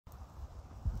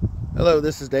Hello,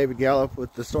 this is David Gallup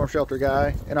with the Storm Shelter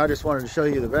Guy, and I just wanted to show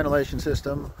you the ventilation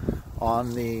system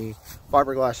on the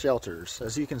fiberglass shelters.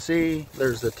 As you can see,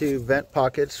 there's the two vent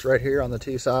pockets right here on the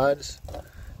two sides,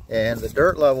 and the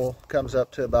dirt level comes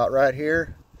up to about right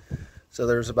here. So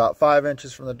there's about 5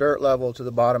 inches from the dirt level to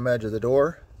the bottom edge of the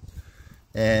door.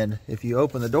 And if you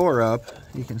open the door up,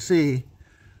 you can see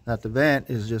that the vent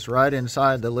is just right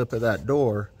inside the lip of that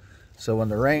door. So when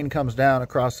the rain comes down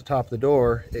across the top of the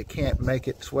door, it can't make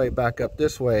its way back up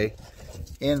this way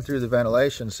in through the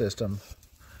ventilation system.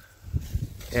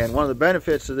 And one of the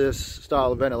benefits of this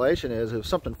style of ventilation is if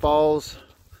something falls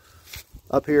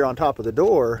up here on top of the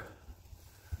door,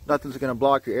 nothing's going to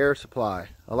block your air supply.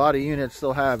 A lot of units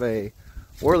still have a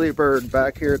whirlybird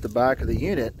back here at the back of the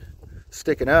unit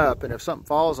sticking up, and if something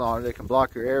falls on it, it can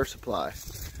block your air supply.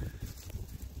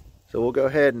 So we'll go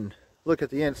ahead and look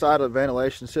at the inside of the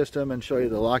ventilation system and show you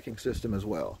the locking system as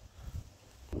well.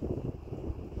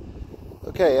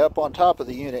 Okay, up on top of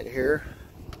the unit here,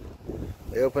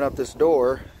 we open up this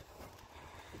door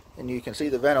and you can see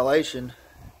the ventilation.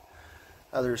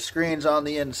 There's screens on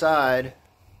the inside,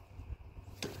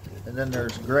 and then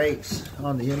there's grates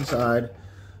on the inside,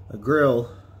 a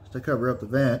grill to cover up the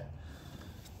vent.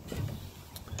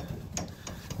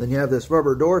 Then you have this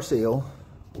rubber door seal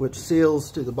which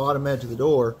seals to the bottom edge of the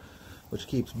door, which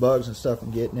keeps bugs and stuff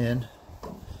from getting in.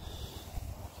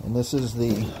 And this is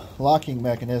the locking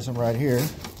mechanism right here.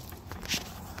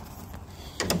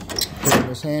 Put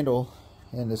this handle,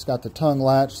 and it's got the tongue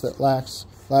latch that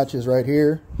latches right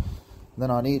here. And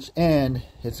then on each end,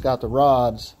 it's got the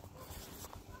rods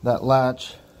that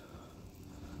latch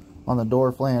on the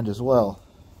door flange as well.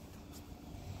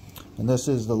 And this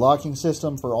is the locking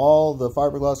system for all the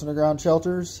fiberglass underground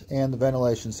shelters and the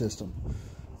ventilation system.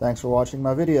 Thanks for watching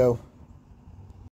my video.